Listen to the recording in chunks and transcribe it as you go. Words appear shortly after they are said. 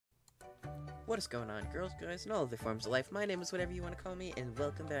What is going on, girls, guys, and all other forms of life? My name is whatever you want to call me, and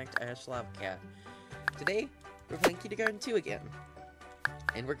welcome back to Ash Lava Cat. Today, we're playing Kindergarten 2 again.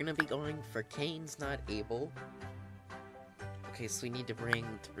 And we're gonna be going for Cains Not Able. Okay, so we need to bring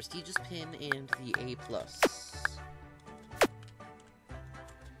the prestigious pin and the A+.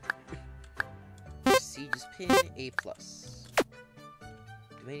 Prestigious pin, A+. Do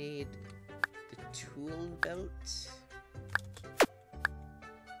I need the tool belt?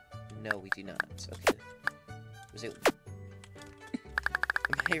 No, we do not. Okay. Was it...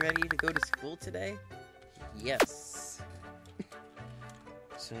 Am I ready to go to school today? Yes.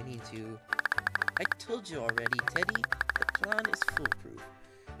 So I need to... I told you already, Teddy. The plan is foolproof.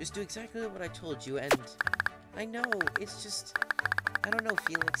 Just do exactly what I told you, and... I know, it's just... I don't know,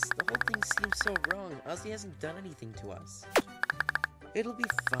 Felix. The whole thing seems so wrong. Ozzy hasn't done anything to us. It'll be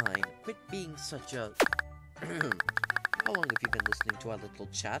fine. Quit being such a... How long have you been listening to our little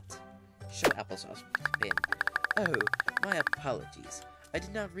chat? Show applesauce pin. Oh, my apologies. I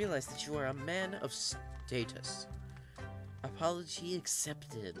did not realize that you are a man of status. Apology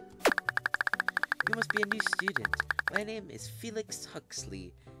accepted. You must be a new student. My name is Felix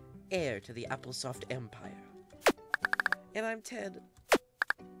Huxley, heir to the Applesoft Empire. And I'm Ted.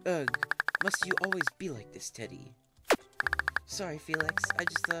 Ugh, must you always be like this, Teddy? Sorry, Felix. I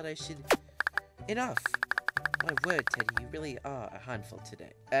just thought I should... Enough! My word, Teddy, you really are a handful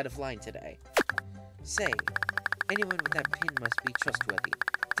today. Out of line today. Say, anyone with that pin must be trustworthy.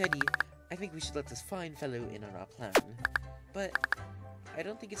 Teddy, I think we should let this fine fellow in on our plan. But I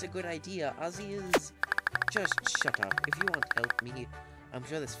don't think it's a good idea. Ozzy is... Just shut up. If you want help me, I'm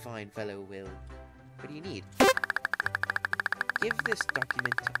sure this fine fellow will. What do you need? Give this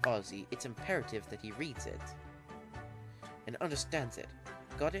document to Ozzy. It's imperative that he reads it. And understands it.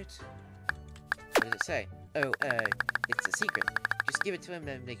 Got it? What does it say? Oh, it's a secret. Just give it to him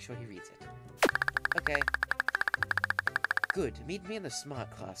and make sure he reads it. Okay. Good. Meet me in the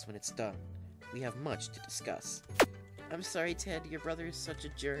smart class when it's done. We have much to discuss. I'm sorry, Ted. Your brother is such a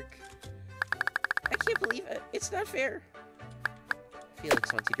jerk. I can't believe it. It's not fair.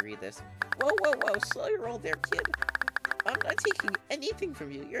 Felix wants you to read this. Whoa, whoa, whoa. Slow your roll there, kid. I'm not taking anything from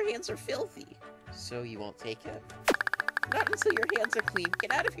you. Your hands are filthy. So you won't take it? Not until your hands are clean.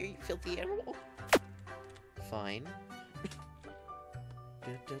 Get out of here, you filthy animal. Fine.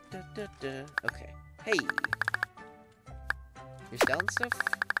 Okay. Hey! You're selling stuff?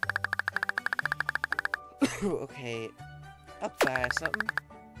 Okay. I'll buy something.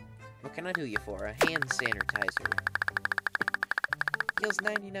 What can I do you for? A hand sanitizer. Kills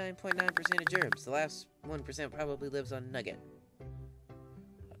 99.9% of germs. The last 1% probably lives on nugget.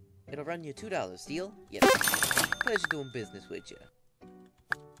 It'll run you $2. Deal? Yes. Pleasure doing business with you.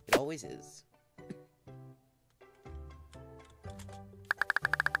 It always is.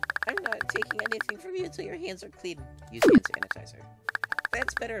 I'm not taking anything from you until your hands are clean. Use hand sanitizer.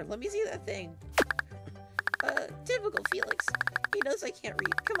 That's better. Let me see that thing. Typical Felix. He knows I can't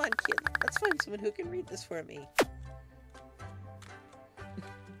read. Come on, kid. Let's find someone who can read this for me.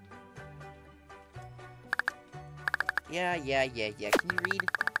 Yeah. Can you read?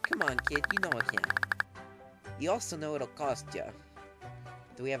 Come on, kid. You know I can. You also know it'll cost ya.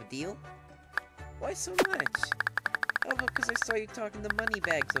 Do we have a deal? Why so much? Oh, because I saw you talking to money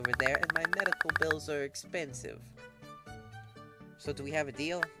bags over there, and my medical bills are expensive. So do we have a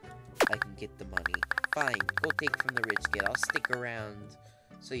deal? I can get the money. Fine, go take from the rich kid. I'll stick around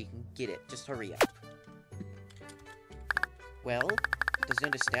so you can get it. Just hurry up. Well, does he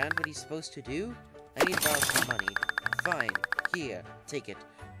understand what he's supposed to do? I need to borrow some money. Fine, here, take it.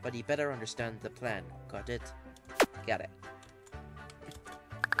 But he better understand the plan. Got it? Got it.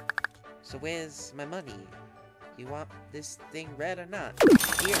 So where's my money? You want this thing read or not?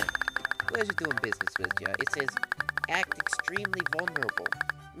 Here. Pleasure doing business with you. It says, act extremely vulnerable.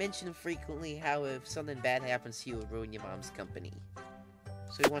 Mention frequently how if something bad happens to you, it will ruin your mom's company.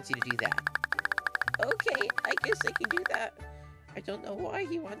 So he wants you to do that. Okay, I guess I can do that. I don't know why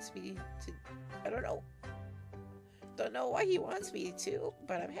he wants me to... I don't know. Don't know why he wants me to,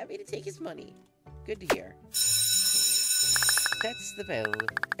 but I'm happy to take his money. Good to hear. That's the bell.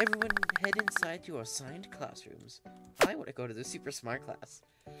 Everyone head inside your assigned classrooms. I want to go to the super smart class.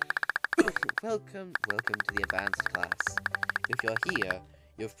 Welcome to the advanced class. If you're here,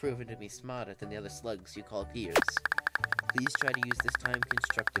 you've proven to be smarter than the other slugs you call peers. Please try to use this time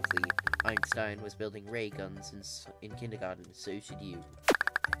constructively. Einstein was building ray guns in kindergarten, so should you.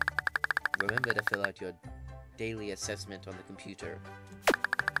 Remember to fill out your daily assessment on the computer.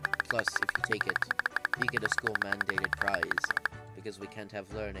 Plus, if you take it, you get a school-mandated prize, because we can't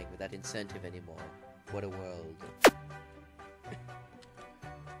have learning without incentive anymore. What a world.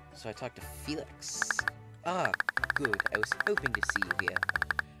 So I talked to Felix. Ah, good. I was hoping to see you here.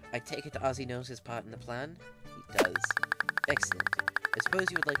 I take it Ozzy knows his part in the plan? He does. Excellent. I suppose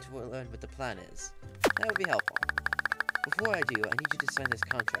you would like to learn what the plan is. That would be helpful. Before I do, I need you to sign this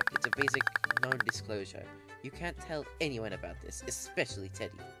contract. It's a basic non-disclosure. You can't tell anyone about this, especially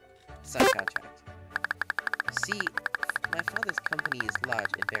Teddy. Sign contract. See, my father's company is large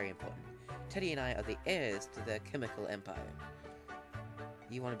and very important. Teddy and I are the heirs to the chemical empire.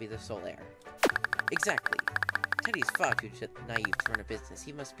 You want to be the sole heir. Exactly. Teddy is far too naive to run a business.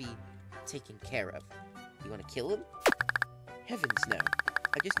 He must be taken care of. You want to kill him? Heavens no.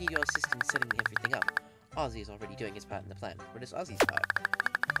 I just need your assistance setting everything up. Ozzy is already doing his part in the plan. What is Ozzy's part?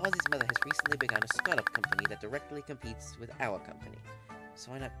 Ozzy's mother has recently begun a startup company that directly competes with our company.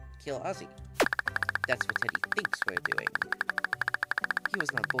 So why not kill Ozzy? That's what Teddy thinks we're doing. He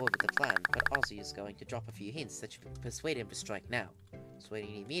wasn't on board with the plan, but Ozzy is going to drop a few hints that should persuade him to strike now. So what do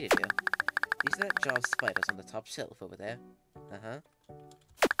you need me to do? You see that jar of spiders on the top shelf over there? Uh-huh.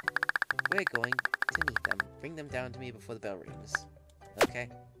 We're going to meet them. Bring them down to me before the bell rings. Okay.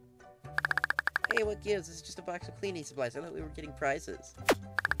 Hey, what gives? This is just a box of cleaning supplies. I thought we were getting prizes.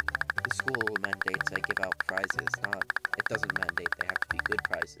 The school mandates I give out prizes, not... It doesn't mandate they have to be good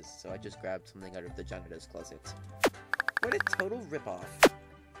prizes, so I just grabbed something out of the janitor's closet. What a total ripoff.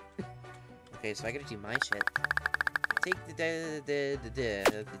 Okay, so I gotta do my shit. Take the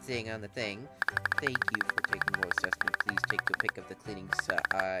thing on the thing. Thank you for taking more assessment. Please take the pick of the cleaning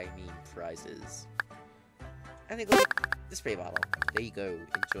prizes. And they go like the spray bottle. There you go.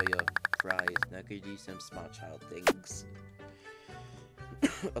 Enjoy your prize. Now go do some smart child things.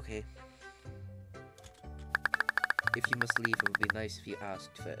 Okay. If you must leave, it would be nice if you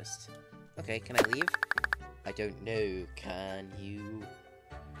asked first. Okay, can I leave? I don't know. Can you?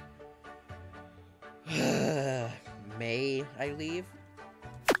 May I leave?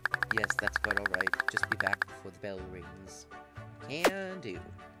 Yes, that's quite alright. Just be back before the bell rings. Can do.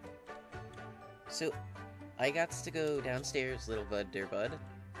 So, I got to go downstairs, little bud, dear bud.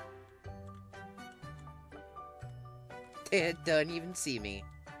 Ted doesn't even see me.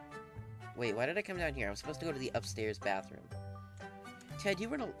 Wait, why did I come down here? I was supposed to go to the upstairs bathroom. Ted,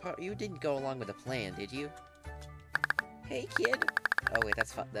 you didn't go along with the plan, did you? Hey, kid. Oh, wait,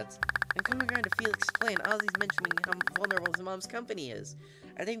 that's... I'm coming around to Felix's plan. Ozzy's mentioning how vulnerable his mom's company is.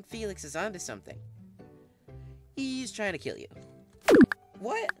 I think Felix is onto something. He's trying to kill you.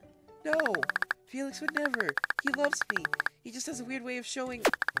 What? No. Felix would never. He loves me. He just has a weird way of showing...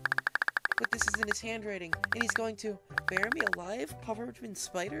 But this is in his handwriting, and he's going to bury me alive, covered in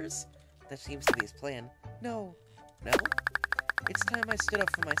spiders? That seems to be his plan. No. No? It's time I stood up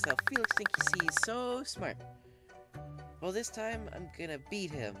for myself. Felix thinks he's so smart. Well, this time, I'm gonna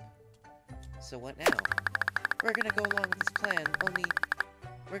beat him. So what now? We're gonna go along with his plan, only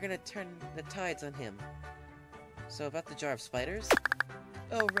we're gonna turn the tides on him. So about the jar of spiders?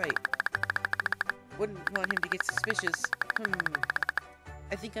 Oh, right. Wouldn't want him to get suspicious.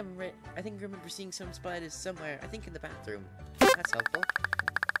 I think I remember seeing some spiders somewhere. I think in the bathroom. That's helpful.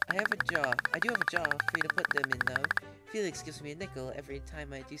 I do have a jar for you to put them in, though. Felix gives me a nickel every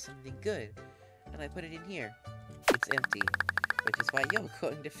time I do something good. And I put it in here. It's empty. Which is why you're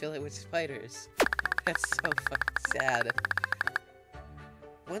going to fill it with spiders. That's so fucking sad.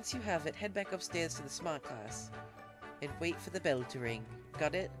 Once you have it, head back upstairs to the smart class. And wait for the bell to ring.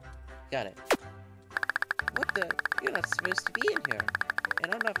 Got it? Got it. What the? You're not supposed to be in here.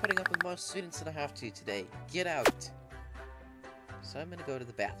 And I'm not putting up with more students than I have to today. Get out. So I'm gonna go to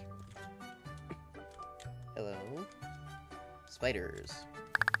the bathroom. Hello? Spiders.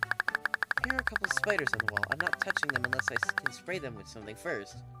 Here are a couple of spiders on the wall. I'm not touching them unless I can spray them with something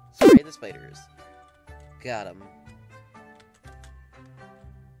first. Spray the spiders. Got them.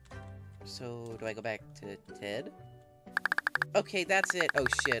 So, do I go back to Ted? Okay, that's it. Oh,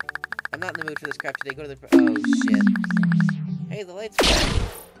 shit. I'm not in the mood for this crap today. Go to the... Oh, shit. Hey, the light's back.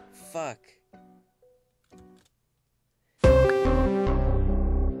 Fuck.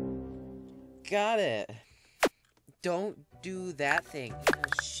 Got it. Don't do that thing. Oh,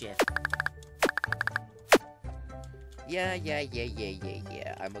 shit.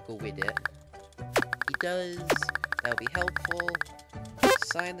 Yeah. I'ma go with it. He does. That'll be helpful.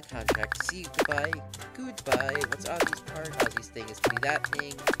 Sign the contract. See you. Goodbye. Goodbye. What's Ozzy's part? Ozzy's thing is to do that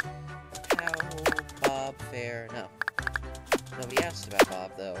thing. How? Bob. Fair. No. Nobody asked about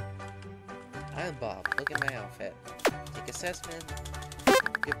Bob, though. I'm Bob. Look at my outfit. Take assessment.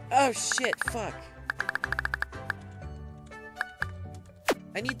 Oh, shit. Fuck.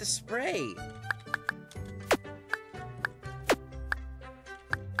 I need the spray.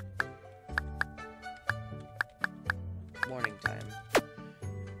 Morning time.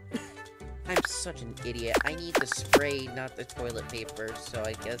 I'm such an idiot. I need the spray, not the toilet paper, so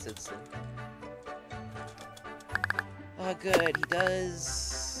I guess it's... Oh, good. He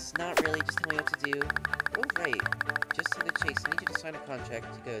does... Not really, just tell me what to do. Oh, right. Just to the chase. I need you to sign a contract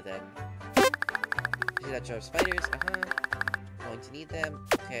to go, then. You see that jar of spiders? Going to need them.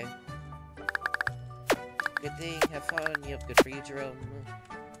 Okay. Good thing. Have fun. Yep, good for you, Jerome.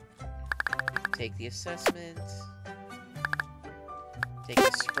 Take the assessment. Take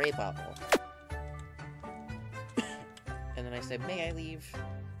the spray bottle. And then I said, may I leave?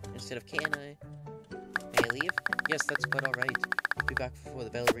 Instead of can I? May I leave? Yes, that's quite alright. Be back before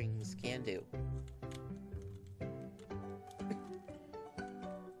the bell rings. Can do.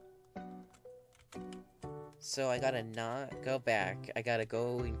 So I gotta not go back. I gotta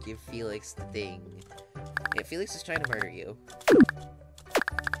go and give Felix the thing. Yeah, Felix is trying to murder you.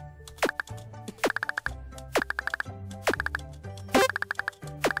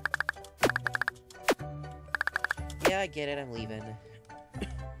 Yeah, I get it, I'm leaving.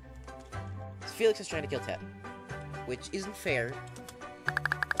 Felix is trying to kill Ted, which isn't fair.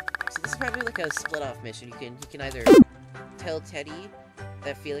 So this is probably like a split-off mission. You can either tell Teddy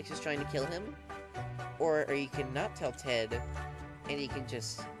that Felix is trying to kill him, or you can not tell Ted, and you can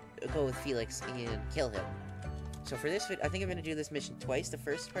just go with Felix and kill him. So for this, I think I'm going to do this mission twice. The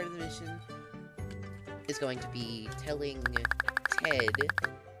first part of the mission is going to be telling Ted...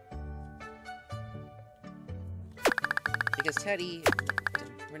 Because Teddy...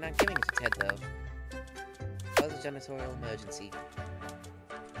 We're not giving it to Ted, though. Cause a janitorial emergency.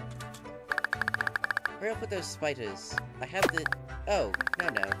 Hurry up with those spiders. I have the... Oh, no.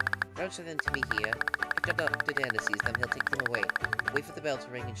 Don't show them to me here. Pick up Dr. Dandices, then he'll take them away. Wait for the bell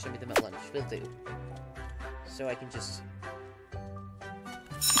to ring and show me them at lunch. Will do. So I can just...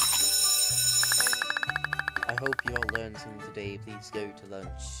 I hope you all learned something today. Please go to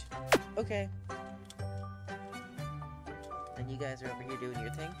lunch. Okay. And you guys are over here doing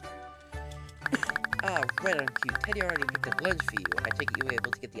your thing? Ah, right on cue. Teddy already picked up lunch for you. I take it you were able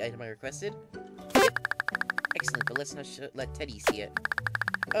to get the item I requested? Yep. Excellent, but let's not let Teddy see it.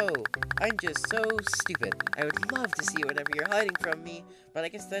 Oh, I'm just so stupid. I would love to see whatever you're hiding from me, but I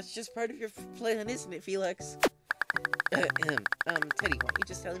guess that's just part of your plan, isn't it, Felix? Teddy, why don't you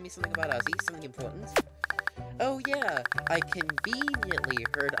just telling me something about Ozzy? Something important? Oh yeah, I conveniently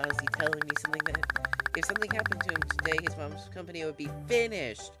heard Ozzy telling me something that... If something happened to him today, his mom's company would be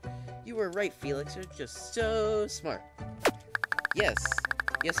finished. You were right, Felix. You're just so smart. Yes,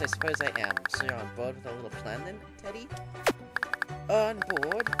 I suppose I am. So you're on board with our little plan then, Teddy? On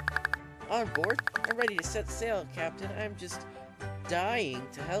board? On board? I'm ready to set sail, Captain. I'm just dying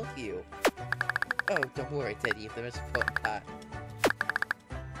to help you. Oh, don't worry, Teddy, if there is a important part.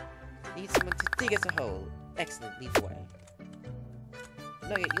 Need someone to dig us a hole. Excellent, lead the way.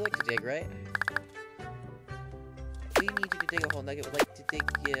 Nugget, you like to dig, right? We need you to dig a hole. Nugget would like to dig,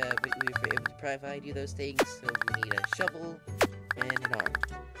 but we were able to provide you those things, so we need a shovel and an arm.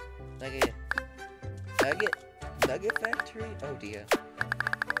 Nugget factory? Oh dear.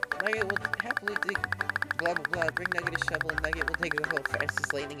 Nugget will happily dig, blah blah blah, bring Nugget a shovel, and Nugget will dig a hole fast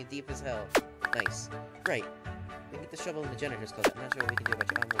as lightning and deep as hell. Nice. Right. We can get the shovel in the janitor's closet. I'm not sure what we can do about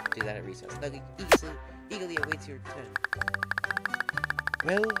your arm. We'll do that at recess. Nugget eagerly awaits your turn.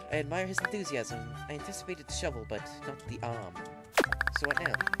 Well, I admire his enthusiasm. I anticipated the shovel, but not the arm. So what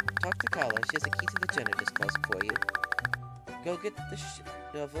now? Talk to Carla. She has a key to the janitor's closet for you. Go get the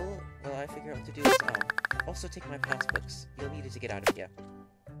shovel while I figure out what to do with his arm. Also take my passbooks. You'll need it to get out of here.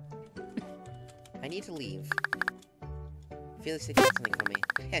 I need to leave. Felix, you got something for me.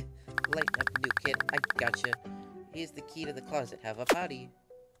 Heh. Lighten up, new kid. I gotcha. Here's the key to the closet. Have a potty.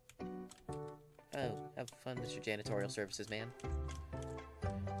 Oh, have fun, Mr. Janitorial Services man.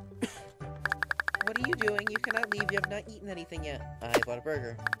 What are you doing? You cannot leave. You have not eaten anything yet. I bought a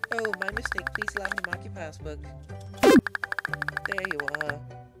burger. Oh, my mistake. Please allow me to mark your passbook. There you are.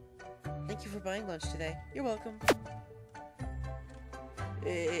 Thank you for buying lunch today. You're welcome.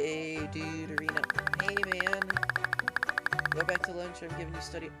 Hey, dude, Arena. Hey, man. Go back to lunch. I'm giving you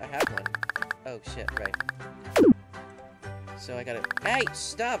study. I have one. Oh, shit, right. So I gotta... Hey,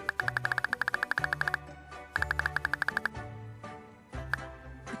 stop!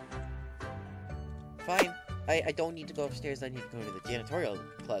 Fine. I don't need to go upstairs. I need to go to the janitorial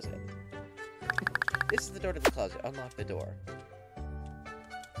closet. This is the door to the closet. Unlock the door.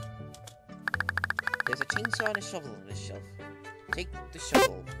 There's a chainsaw and a shovel on this shelf. Take the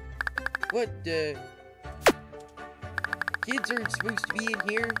shovel. What the... Kids aren't supposed to be in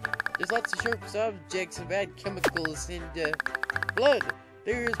here. There's lots of sharp objects and bad chemicals and, blood.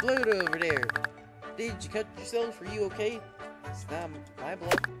 There's blood over there. Did you cut yourself? Are you okay? It's not my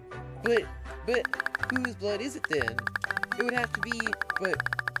blood. But, whose blood is it then? It would have to be, but,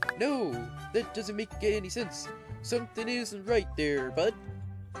 no, that doesn't make any sense. Something isn't right there, bud.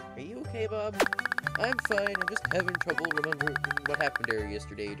 Are you okay, Bob? I'm fine, I'm just having trouble remembering what happened there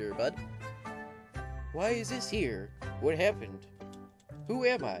yesterday, dear bud. Why is this here? What happened? Who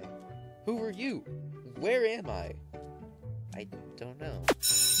am I? Who are you? Where am I? I don't know.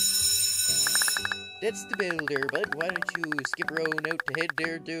 That's the bell there, bud. Why don't you skip around out to head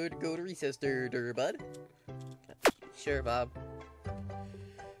there to go to recess there, bud? Sure, Bob.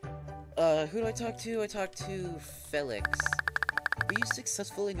 Who do I talk to? I talked to Felix. Were you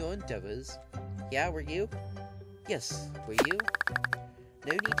successful in your endeavors? Yeah, were you? Yes, were you?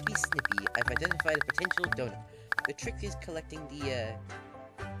 No need to be snippy. I've identified a potential donor. The trick is collecting the,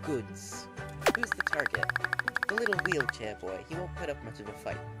 goods. Who's the target? The little wheelchair boy. He won't put up much of a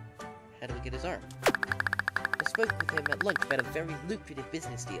fight. How do we get his arm? I spoke with him at lunch about a very lucrative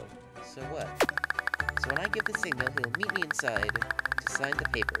business deal. So what? So when I give the signal, he'll meet me inside to sign the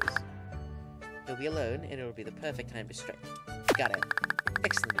papers. He'll be alone, and it'll be the perfect time to strike. Got it.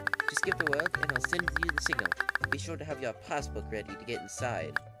 Excellent. Just give the word, and I'll send you the signal. Be sure to have your passbook ready to get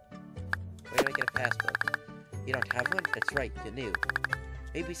inside. Where do I get a passbook? You don't have one? That's right, you're new.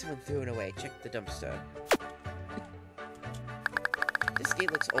 Maybe someone threw it away. Check the dumpster. This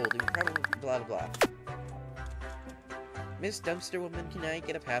gate looks old, and probably blah blah blah. Miss Dumpster Woman, can I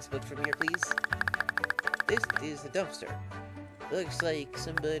get a passbook from here, please? This is the dumpster. Looks like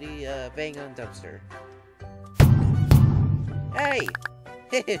somebody, banged on dumpster. Hey!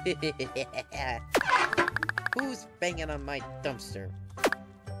 Who's banging on my dumpster?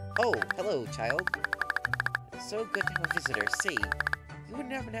 Oh, hello, child. It's so good to have a visitor. Say, you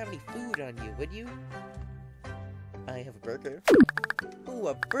wouldn't happen to have any food on you, would you? I have a burger. Ooh,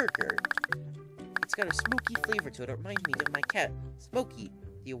 a burger. It's got a smoky flavor to it. It reminds me of my cat, Smokey.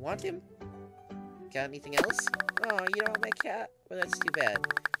 Do you want him? Got anything else? Oh, you don't want my cat? Well, that's too bad.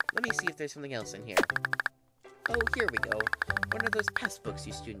 Let me see if there's something else in here. Oh, here we go. One of those passbooks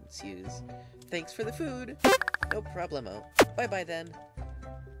you students use. Thanks for the food. No problemo. Bye-bye then.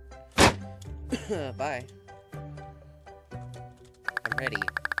 Bye. I'm ready.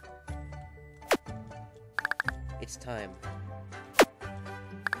 It's time.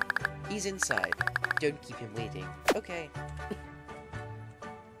 He's inside. Don't keep him waiting. Okay.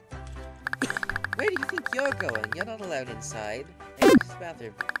 Where do you think you're going? You're not allowed inside. I use the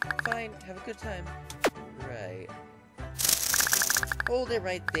bathroom. Fine, have a good time. Right. Hold it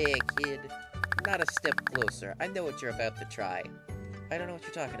right there, kid. Not a step closer. I know what you're about to try. I don't know what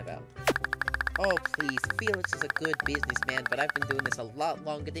you're talking about. Oh, please. Felix is a good businessman, but I've been doing this a lot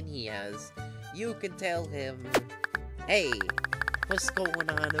longer than he has. You can tell him, hey, what's going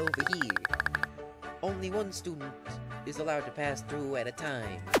on over here? Only one student is allowed to pass through at a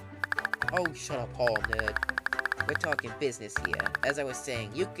time. Oh, shut up, Paul, nerd. We're talking business here. As I was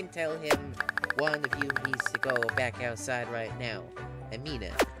saying, you can tell him one of you needs to go back outside right now. I mean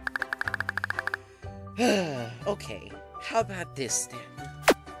it. Okay, how about this then?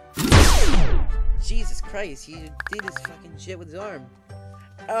 Jesus Christ, he did his fucking shit with his arm.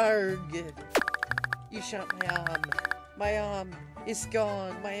 Arg! You shot my arm. My arm is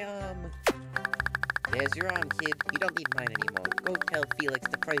gone. My arm. There's your arm, kid. You don't need mine anymore. Go tell Felix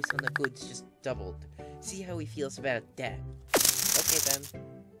the price on the goods just doubled. See how he feels about that. Okay, then.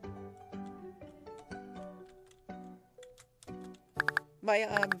 My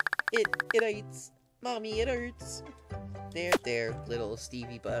arm. It hurts. Mommy, it hurts. There, little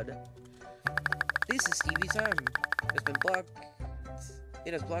Stevie bud. This is Stevie's arm. It's been blocked.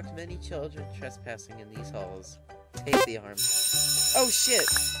 It has blocked many children trespassing in these halls. Take the arm. Oh shit!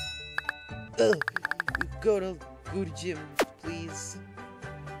 Ugh. Go to gym, please.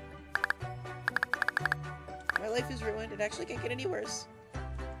 My life is ruined. It actually can't get any worse.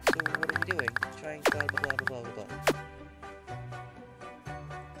 So what are we doing? Trying blah blah blah blah blah blah.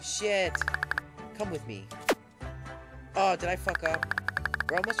 Shit! Come with me. Oh, did I fuck up?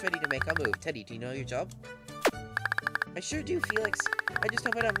 We're almost ready to make our move. Teddy, do you know your job? I sure do, Felix. I just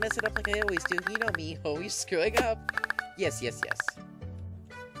hope I don't mess it up like I always do. You know me, always screwing up. Yes.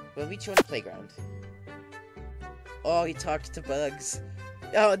 We'll meet you on the playground. Oh, he talked to Bugs.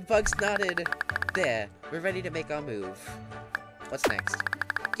 Oh, and Bugs nodded. There, we're ready to make our move. What's next?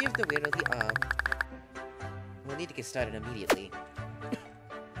 Give the widow the arm. We'll need to get started immediately.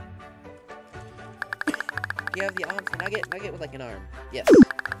 Do you have the arm for Nugget? Nugget would like an arm. Yes.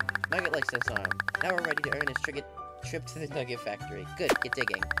 Nugget likes this arm. Now we're ready to earn his trip to the Nugget factory. Good, get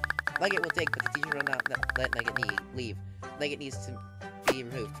digging. Nugget will dig, but the teacher will not let Nugget leave. Nugget needs to be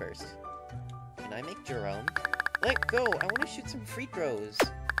removed first. Can I make Jerome? Let go! I want to shoot some free throws!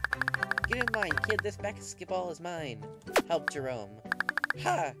 Get in line, kid. This basketball is mine. Help Jerome.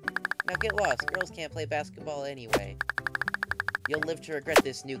 Ha! Now get lost. Girls can't play basketball anyway. You'll live to regret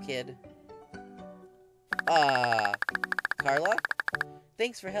this, new kid. Carla?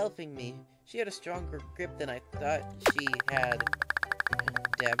 Thanks for helping me. She had a stronger grip than I thought she had.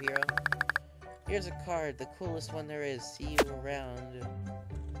 Dab hero. Here's a card, the coolest one there is. See you around.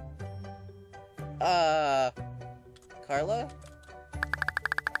 Carla?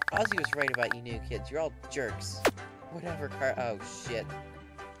 Ozzy was right about you new kids. You're all jerks. Whatever, oh, shit.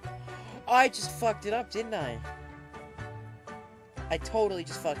 I just fucked it up, didn't I? I totally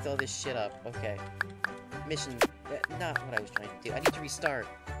just fucked all this shit up. Okay. Mission... not what I was trying to do. I need to restart.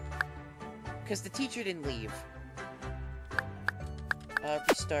 Because the teacher didn't leave.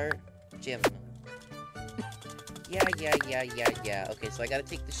 Restart. Gym. Yeah. Okay, so I gotta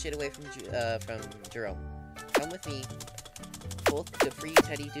take the shit away from Jerome. Come with me. Both good for you,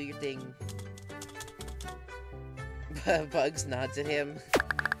 Teddy. Do your thing. Bugs nods at him.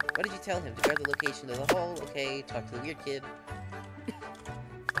 What did you tell him? To guard the location of the hole? Okay, talk to the weird kid.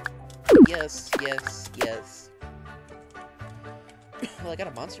 Yes. Well, I got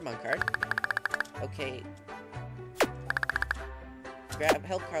a Monstermon card. Okay.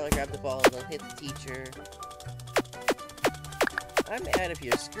 Help Carla grab the ball, they'll hit the teacher. I'm out of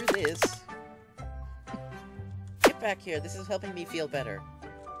here, screw this. Get back here, this is helping me feel better.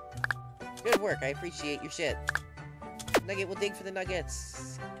 Good work, I appreciate your shit. Nugget will dig for the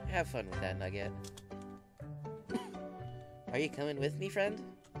nuggets. Have fun with that, Nugget. Are you coming with me, friend?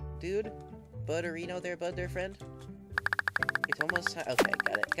 Dude? Butterino there, bud there, friend? It's almost time. Okay,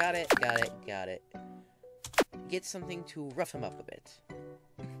 got it. Get something to rough him up a bit.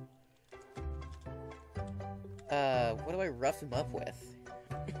 What do I rough him up with?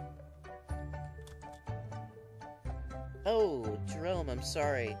 Oh, Jerome, I'm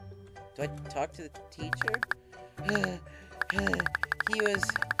sorry. Do I talk to the teacher? He was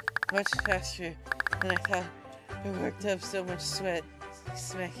much faster than I thought. I worked up so much sweat,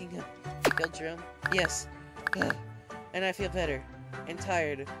 smacking him. You killed Jerome? Yes. And I feel better. And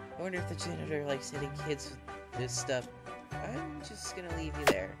tired. I wonder if the janitor likes hitting kids with this stuff. I'm just gonna leave you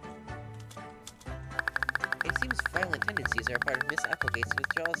there. It seems violent tendencies are a part of Miss Applegate's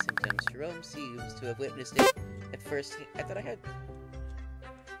withdrawal symptoms. Jerome seems to have witnessed it at first. I thought I had...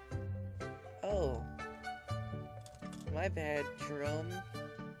 Oh. My bad, Jerome.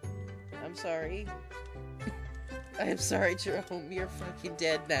 I'm sorry. I'm sorry, Jerome. You're fucking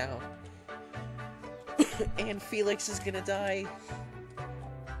dead now. And Felix is gonna die.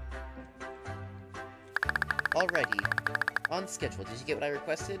 Alrighty. On schedule. Did you get what I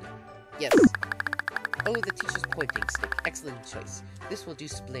requested? Yes. Oh, the teacher's pointing stick. Excellent choice. This will do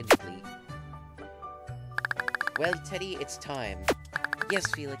splendidly. Well, Teddy, it's time.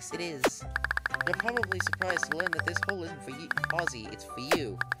 Yes, Felix, it is. You're probably surprised to learn that this hole isn't for you, Ozzy. It's for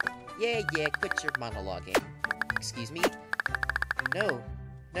you. Yeah, quit your monologuing. Excuse me? No,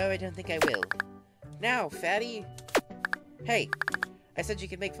 I don't think I will. Now, fatty! Hey! I said you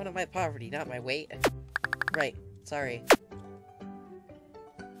could make fun of my poverty, not my weight. Right, sorry.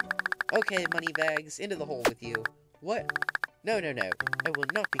 Okay, moneybags, into the hole with you. What? No. I will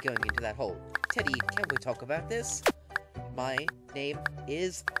not be going into that hole. Teddy, can we talk about this? My name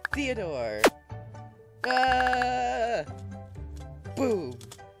is Theodore! Ah! Boom!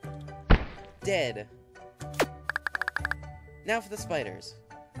 Dead. Now for the spiders.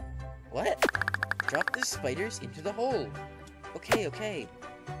 What? Drop the spiders into the hole. Okay.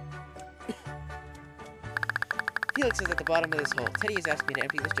 Felix is at the bottom of this hole. Teddy has asked me to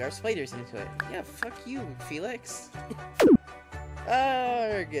empty this jar of spiders into it. Yeah, fuck you, Felix.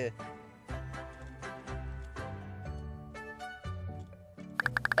 Arg!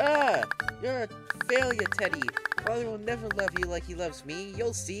 Ah! You're a failure, Teddy. Father will never love you like he loves me.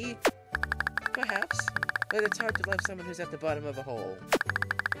 You'll see. Perhaps. But it's hard to love someone who's at the bottom of a hole.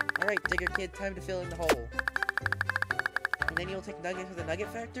 Alright, digger kid, time to fill in the hole. And then you'll take Nugget to the Nugget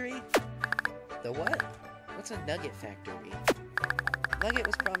Factory? The what? What's a Nugget Factory? Nugget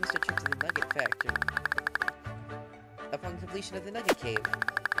was promised a trip to the Nugget Factory upon completion of the Nugget Cave.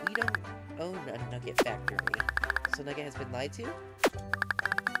 We don't own a Nugget Factory. So Nugget has been lied to?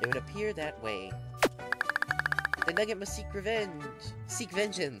 It would appear that way. The Nugget must seek revenge. Seek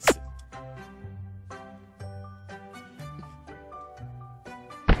vengeance.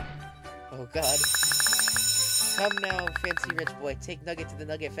 Oh god. Come now, fancy rich boy. Take Nugget to the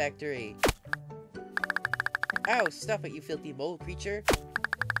Nugget Factory. Ow! Stop it, you filthy mole creature.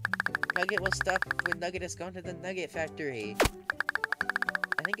 Nugget will stop when Nugget has gone to the Nugget Factory.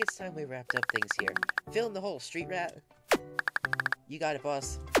 I think it's time we wrapped up things here. Fill in the hole, street rat. You got it,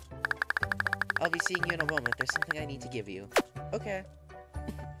 boss. I'll be seeing you in a moment. There's something I need to give you. Okay.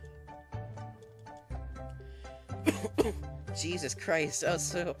 Jesus Christ. Oh,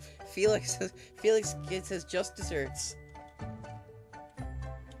 so Felix gets his just desserts.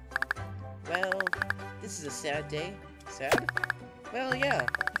 Well, this is a sad day. Sad? Well, yeah.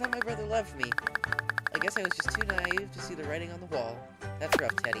 I thought my brother loved me. I guess I was just too naive to see the writing on the wall. That's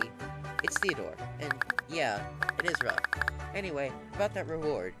rough, Teddy. It's Theodore. And, yeah, it is rough. Anyway, about that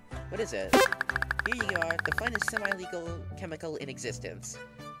reward. What is it? Here you are, the finest semi-legal chemical in existence.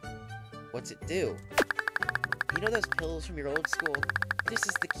 What's it do? You know those pills from your old school? This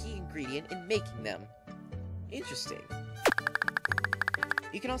is the key ingredient in making them. Interesting.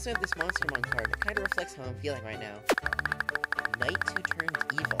 You can also have this Monstermon card. It kind of reflects how I'm feeling right now. Knight who turned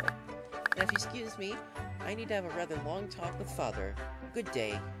evil. Now, if you excuse me, I need to have a rather long talk with Father. Good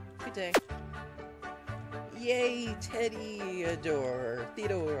day. Good day. Yay, Teddy, adore,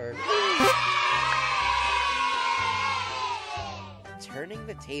 Theodore. Turning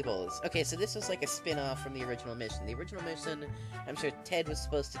the tables. Okay, so this was like a spin-off from the original mission. The original mission, I'm sure Ted was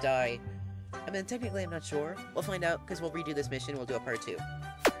supposed to die. I mean, technically, I'm not sure. We'll find out, because we'll redo this mission. We'll do a part 2.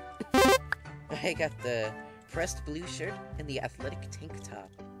 I got the pressed blue shirt and the athletic tank top.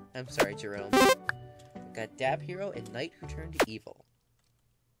 I'm sorry, Jerome. I got Dab Hero and Knight Who Turned Evil.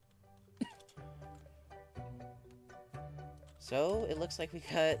 So, it looks like we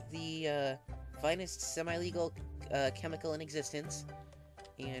got the finest semi-legal chemical in existence,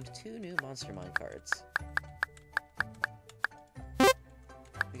 and 2 new Monstermon cards.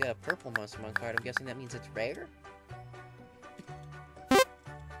 We got a purple Monstermon card. I'm guessing that means it's rare?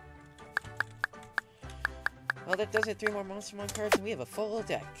 Well, that does it. 3 more Monstermon cards, and we have a full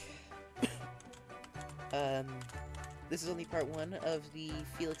deck. This is only part 1 of the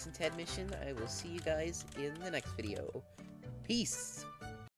Felix and Ted mission. I will see you guys in the next video. Peace!